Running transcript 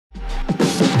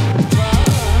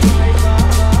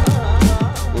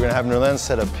have Nerlens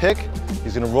set a pick.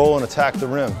 He's going to roll and attack the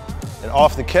rim. And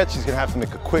off the catch, he's going to have to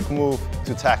make a quick move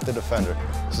to attack the defender.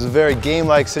 This is a very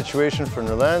game-like situation for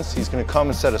Nerlens. He's going to come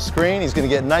and set a screen. He's going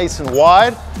to get nice and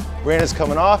wide. Brandon's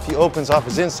coming off. He opens off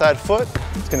his inside foot.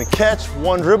 He's going to catch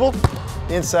one dribble,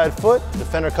 inside foot.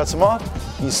 Defender cuts him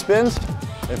off. He spins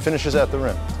and finishes at the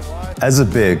rim. As a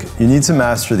big, you need to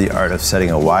master the art of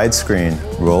setting a wide screen,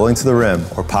 rolling to the rim,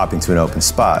 or popping to an open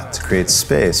spot to create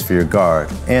space for your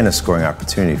guard and a scoring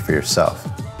opportunity for yourself.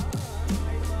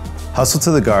 Hustle to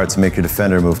the guard to make your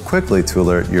defender move quickly to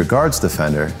alert your guard's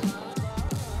defender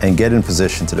and get in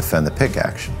position to defend the pick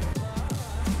action.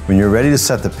 When you're ready to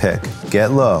set the pick,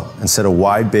 get low and set a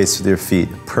wide base with your feet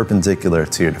perpendicular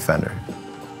to your defender.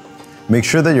 Make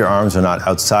sure that your arms are not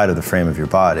outside of the frame of your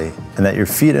body and that your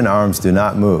feet and arms do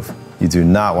not move. You do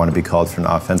not want to be called for an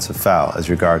offensive foul as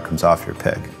your guard comes off your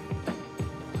pick.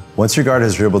 Once your guard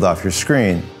has dribbled off your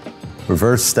screen,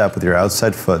 reverse step with your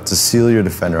outside foot to seal your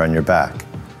defender on your back.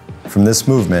 From this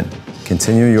movement,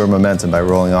 continue your momentum by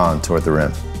rolling on toward the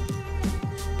rim.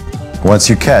 Once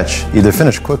you catch, either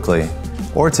finish quickly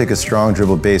or take a strong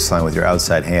dribble baseline with your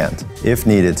outside hand, if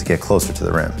needed to get closer to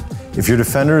the rim. If your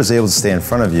defender is able to stay in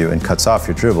front of you and cuts off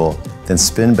your dribble, then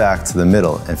spin back to the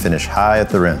middle and finish high at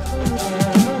the rim.